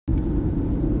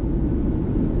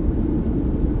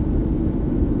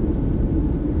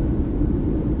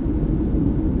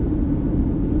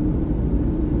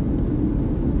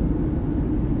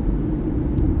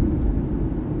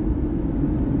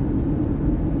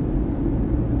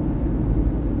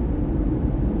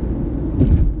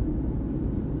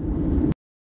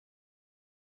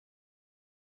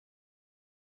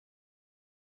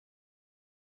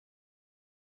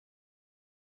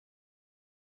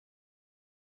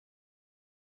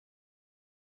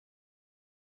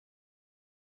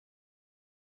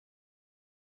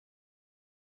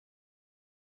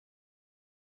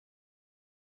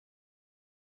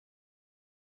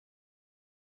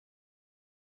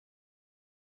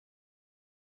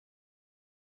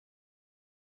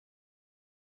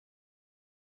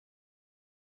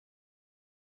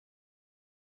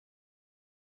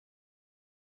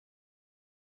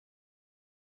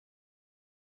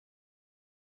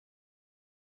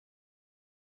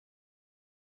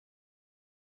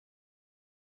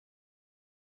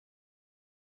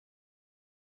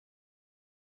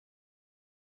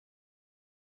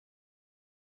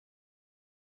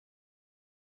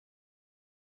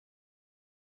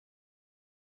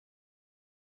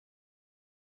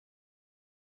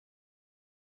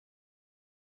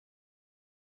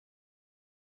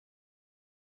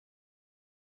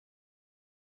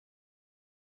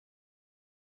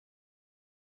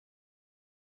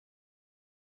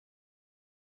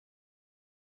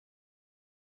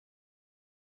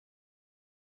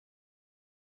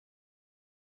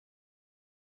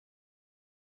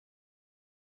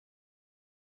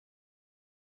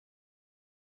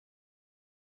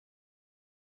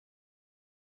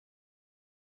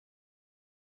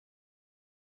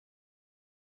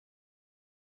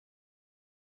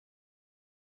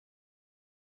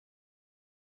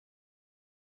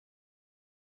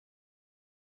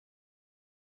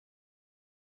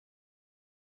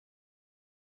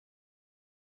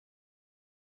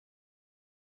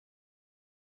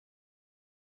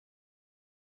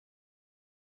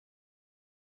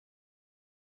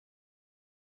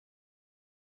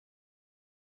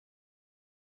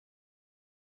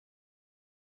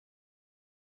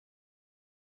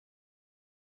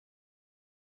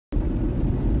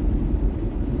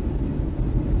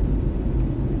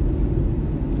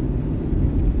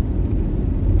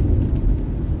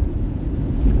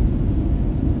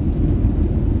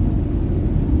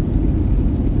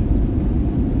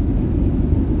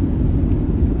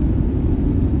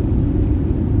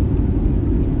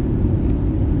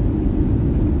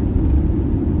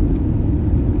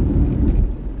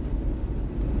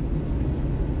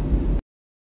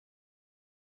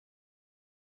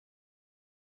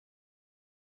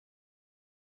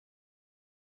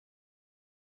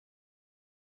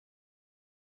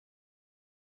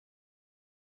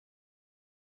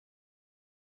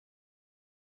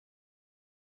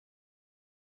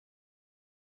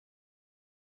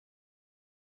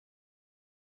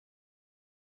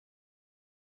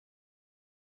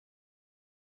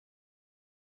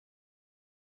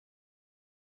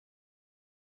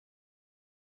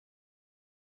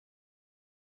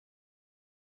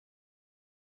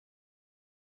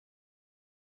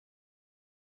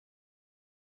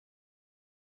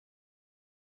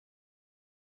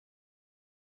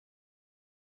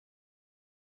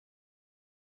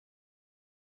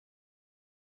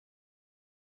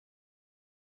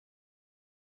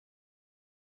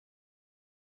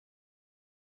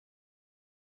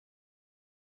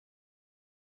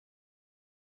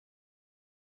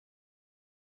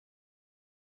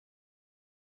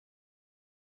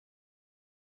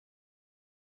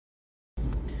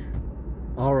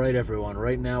Alright everyone,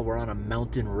 right now we're on a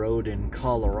mountain road in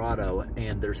Colorado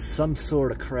and there's some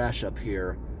sort of crash up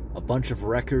here. A bunch of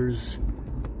wreckers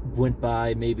went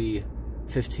by maybe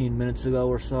 15 minutes ago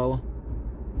or so.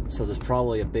 So there's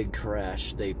probably a big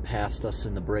crash. They passed us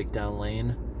in the breakdown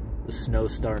lane. The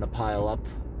snow's starting to pile up,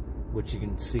 which you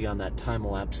can see on that time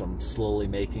lapse I'm slowly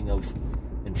making of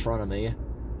in front of me.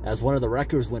 As one of the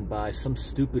wreckers went by, some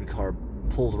stupid car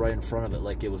pulled right in front of it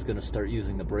like it was going to start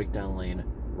using the breakdown lane.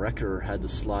 Wrecker had to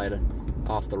slide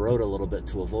off the road a little bit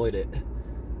to avoid it.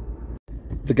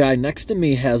 The guy next to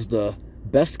me has the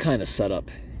best kind of setup.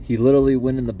 He literally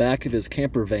went in the back of his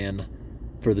camper van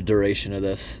for the duration of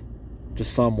this.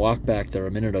 Just saw him walk back there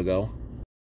a minute ago.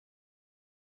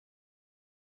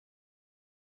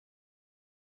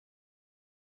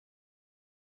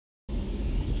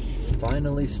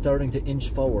 Finally starting to inch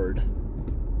forward.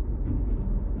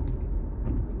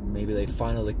 Maybe they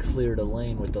finally cleared a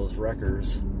lane with those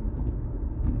wreckers.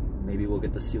 Maybe we'll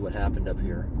get to see what happened up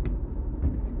here.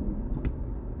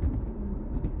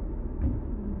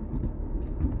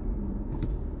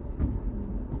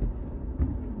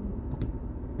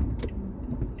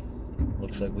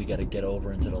 Looks like we gotta get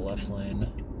over into the left lane.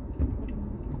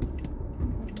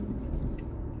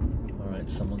 Alright,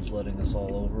 someone's letting us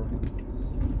all over.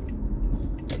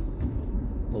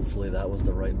 Hopefully that was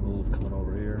the right move coming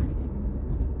over here.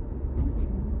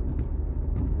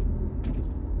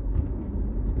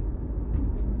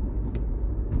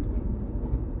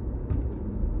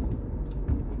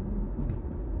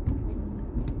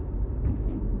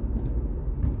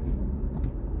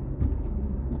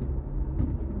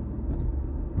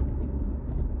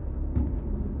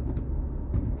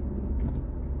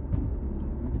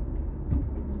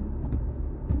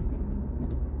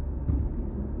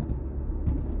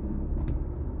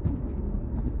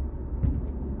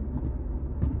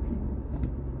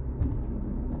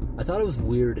 I thought it was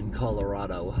weird in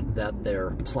Colorado that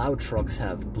their plow trucks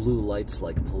have blue lights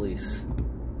like police.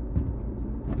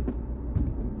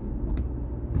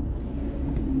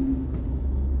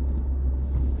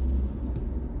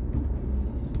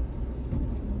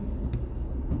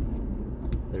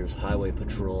 There's highway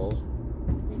patrol.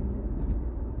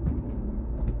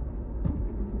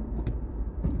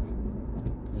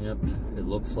 Yep, it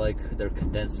looks like they're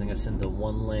condensing us into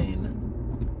one lane.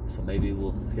 So maybe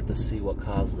we'll get to see what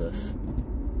caused this.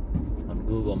 On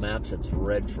Google Maps, it's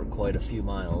red for quite a few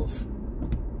miles.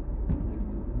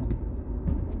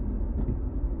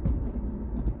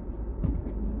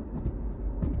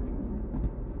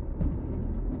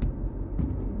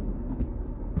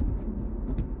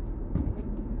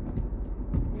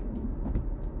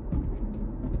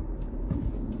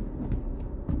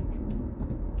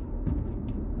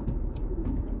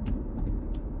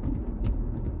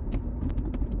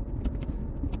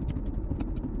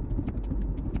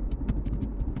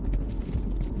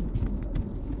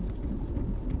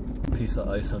 Piece of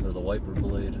ice under the wiper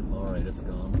blade. Alright, it's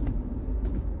gone.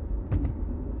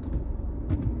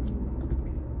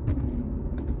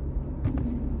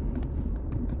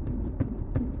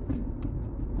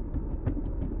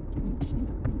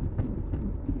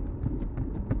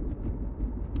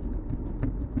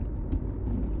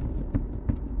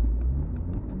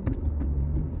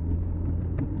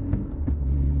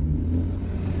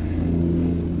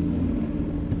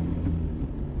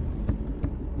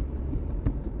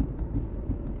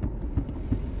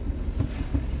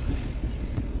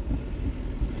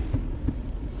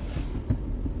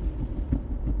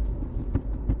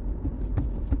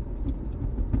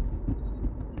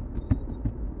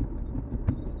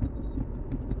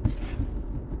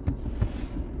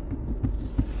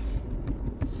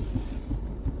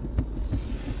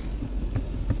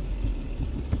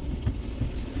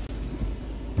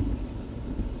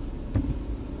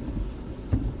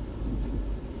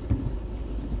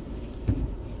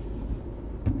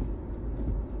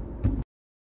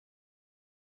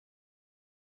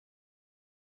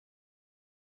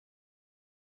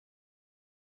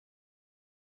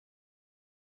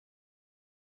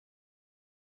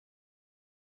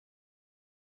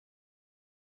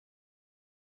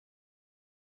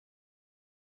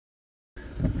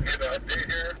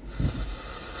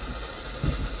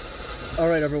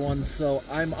 Alright everyone, so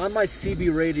I'm on my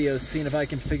CB radio seeing if I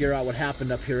can figure out what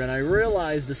happened up here, and I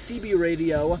realized the CB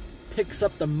radio picks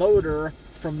up the motor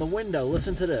from the window.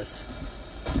 Listen to this.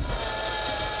 We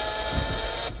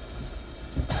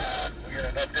got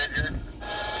an update here.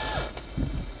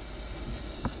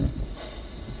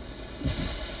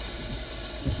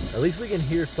 At least we can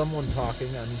hear someone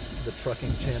talking on the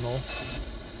trucking channel.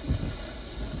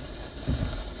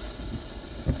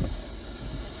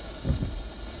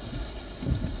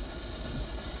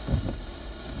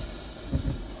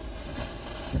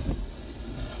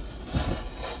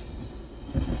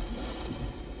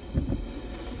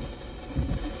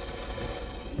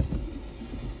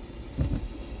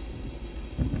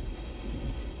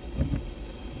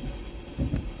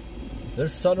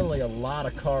 There's suddenly a lot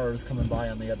of cars coming by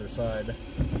on the other side.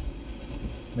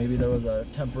 Maybe there was a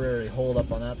temporary hold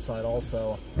up on that side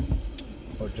also,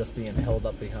 or just being held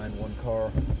up behind one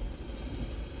car.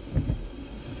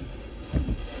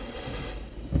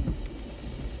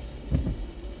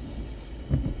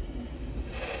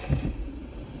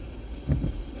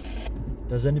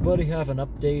 Does anybody have an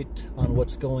update on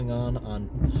what's going on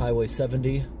Highway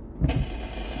 70?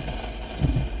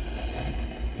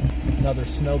 Another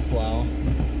snowplow.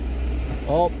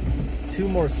 Oh, 2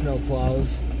 more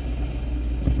snowplows.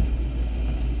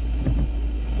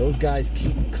 Those guys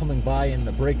keep coming by in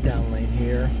the breakdown lane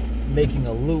here, making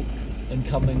a loop and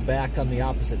coming back on the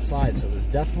opposite side. So there's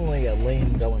definitely a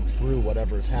lane going through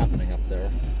whatever's happening up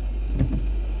there.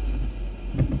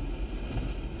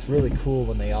 It's really cool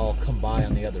when they all come by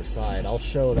on the other side. I'll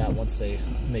show that once they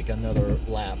make another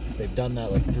lap. They've done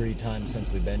that like 3 times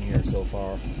since we've been here so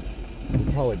far.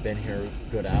 We've probably been here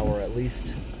a good hour at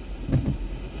least.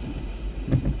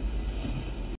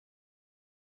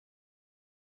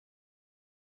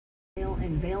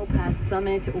 And Vail Pass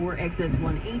Summit or exits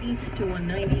 180 to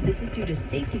 190. This is due to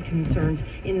safety concerns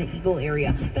in the Eagle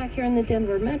area. Back here in the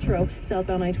Denver Metro,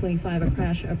 southbound I-25, a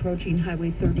crash approaching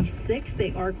Highway 36.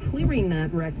 They are clearing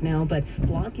that wreck now, but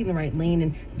blocking the right lane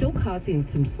and still causing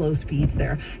some slow speeds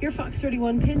there. Your Fox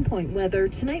 31 pinpoint weather.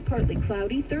 Tonight, partly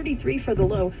cloudy, 33 for the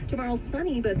low. Tomorrow,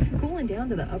 sunny, but cooling down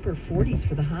to the upper 40s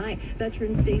for the high.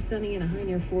 Veterans Day sunny and a high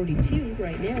near 42.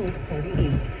 Right now, it's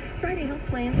 48. Friday Health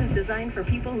Plans is designed for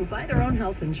people who buy their own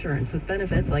health insurance with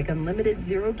benefits like unlimited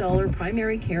 $0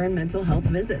 primary care and mental health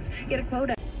visits. Get a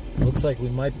quote. Looks like we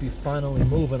might be finally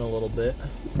moving a little bit.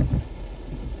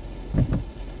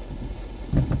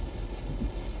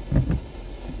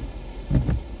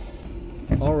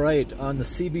 Alright, on the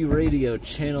CB radio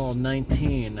channel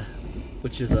 19,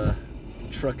 which is a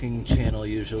trucking channel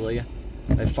usually,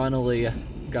 I finally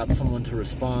got someone to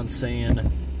respond saying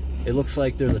it looks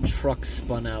like there's a truck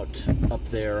spun out up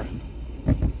there.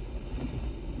 And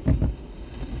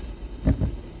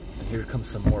here come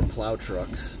some more plow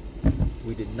trucks.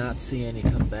 We did not see any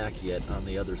come back yet on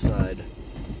the other side.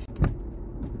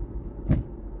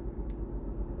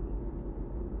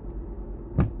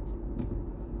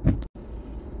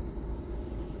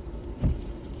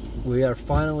 We are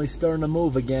finally starting to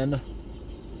move again.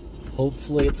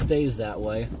 Hopefully it stays that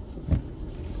way.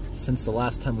 Since the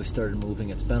last time we started moving,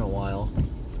 it's been a while.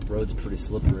 The road's pretty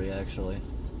slippery, actually.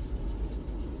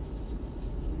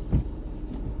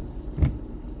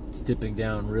 It's dipping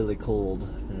down really cold,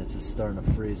 and it's just starting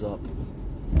to freeze up.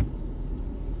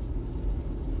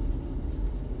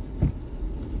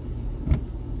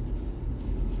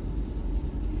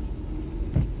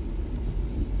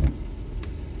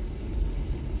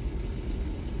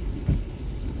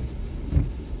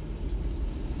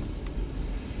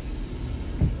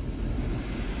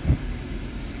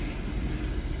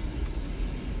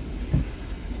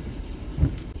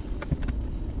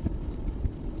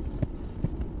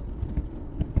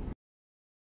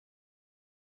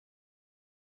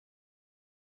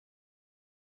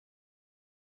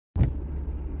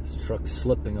 This truck's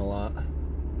slipping a lot.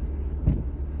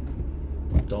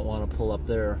 Don't want to pull up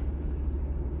there.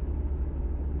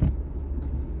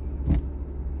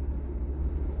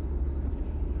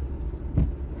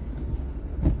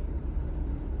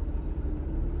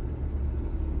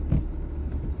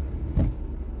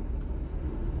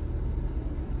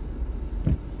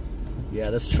 Yeah,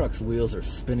 this truck's wheels are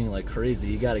spinning like crazy.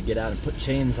 You got to get out and put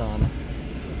chains on.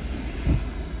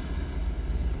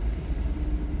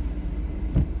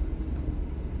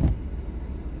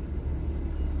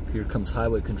 Here comes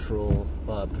highway control,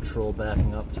 patrol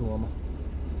backing up to them.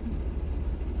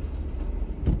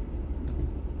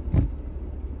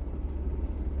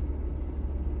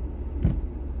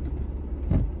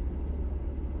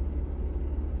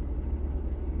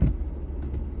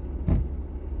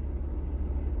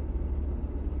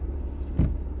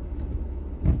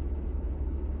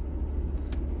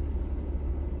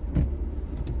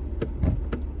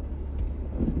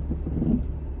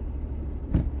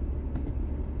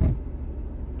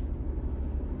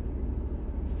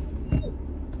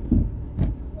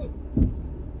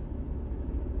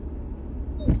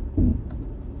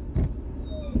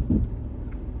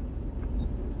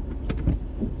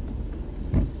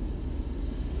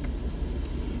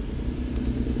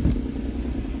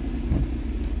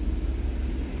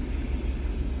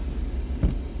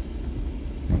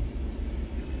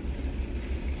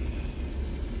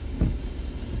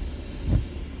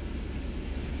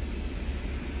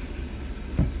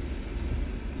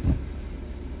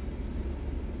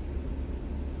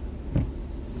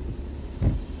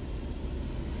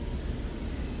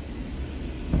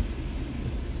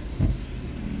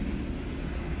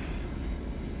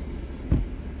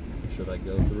 Should I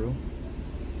go through?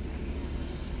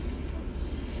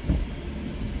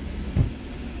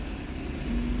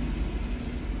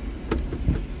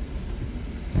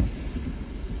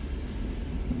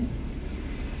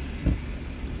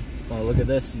 Oh, look at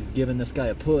this. He's giving this guy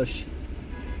a push.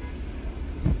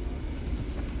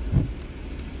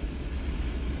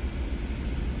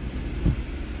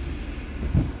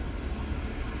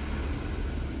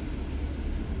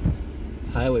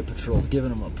 Highway Patrol's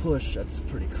giving him a push. That's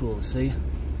pretty cool to see.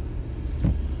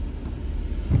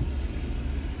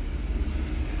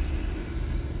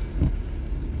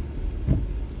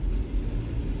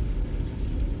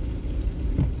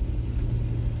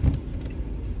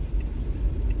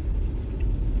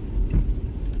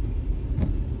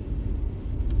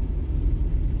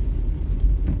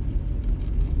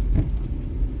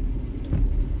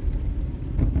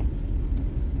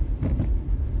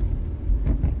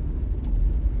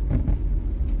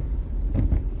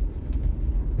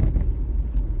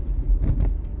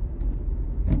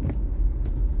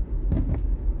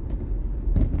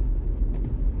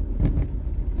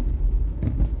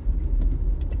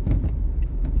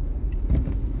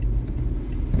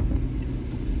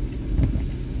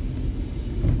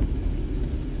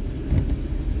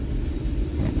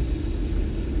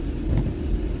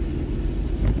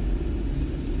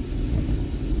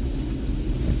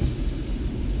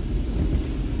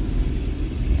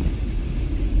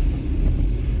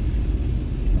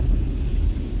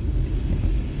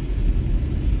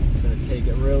 Take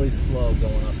it really slow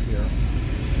going up here.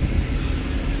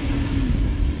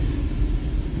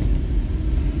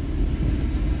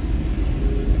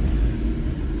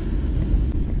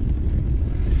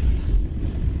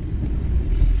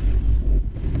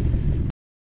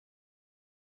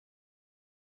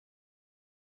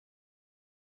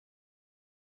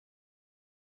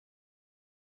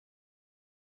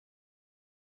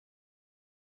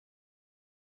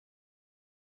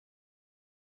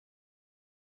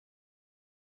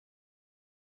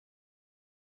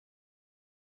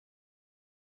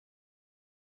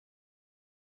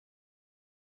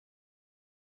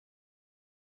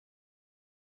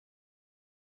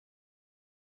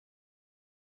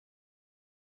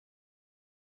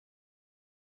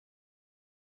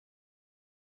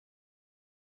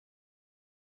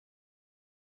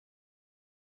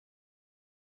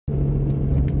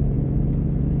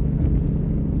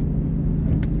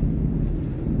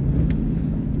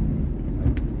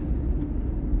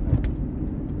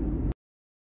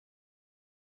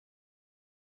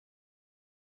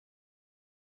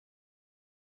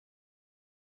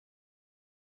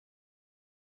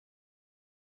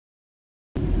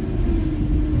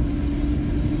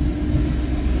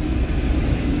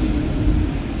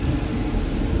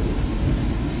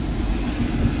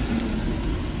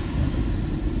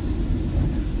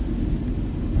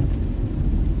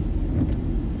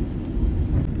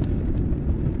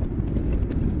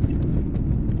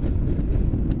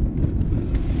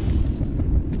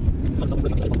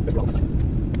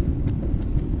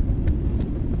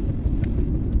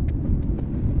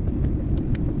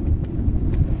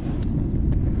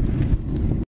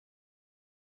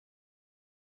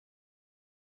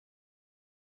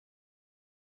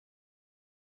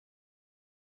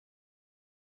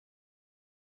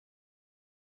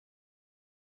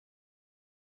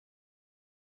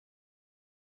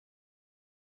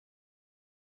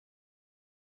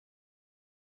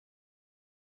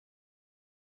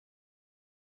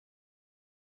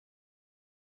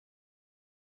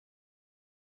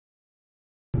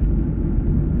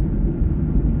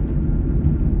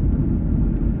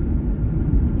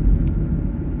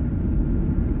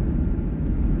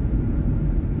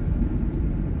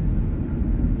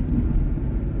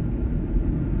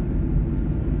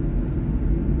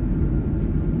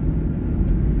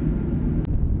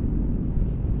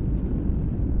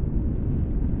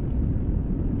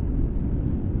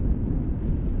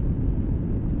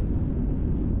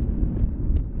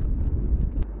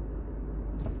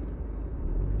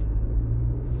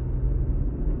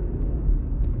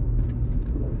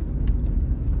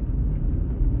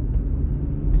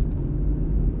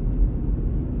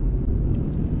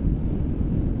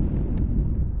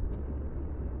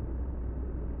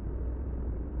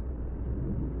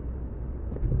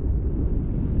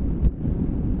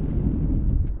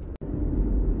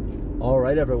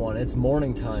 Alright everyone, it's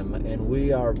morning time and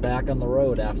we are back on the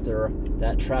road after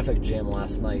that traffic jam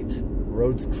last night.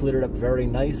 Roads cleared up very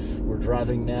nice. We're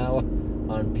driving now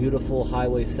on beautiful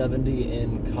Highway 70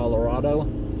 in Colorado.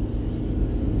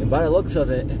 And by the looks of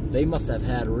it, they must have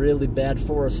had really bad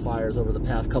forest fires over the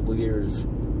past couple years.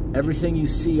 Everything you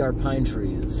see are pine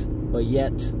trees, but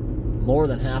yet more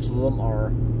than half of them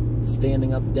are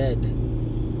standing up dead.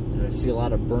 And I see a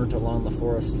lot of burnt along the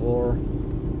forest floor.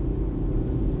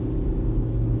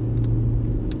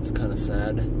 It's kind of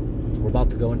sad. We're about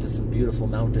to go into some beautiful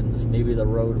mountains. Maybe the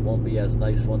road won't be as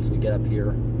nice once we get up here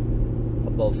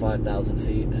above 5,000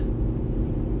 feet.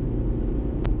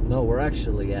 No, we're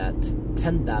actually at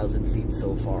 10,000 feet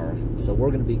so far. So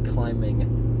we're going to be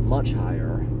climbing much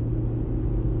higher.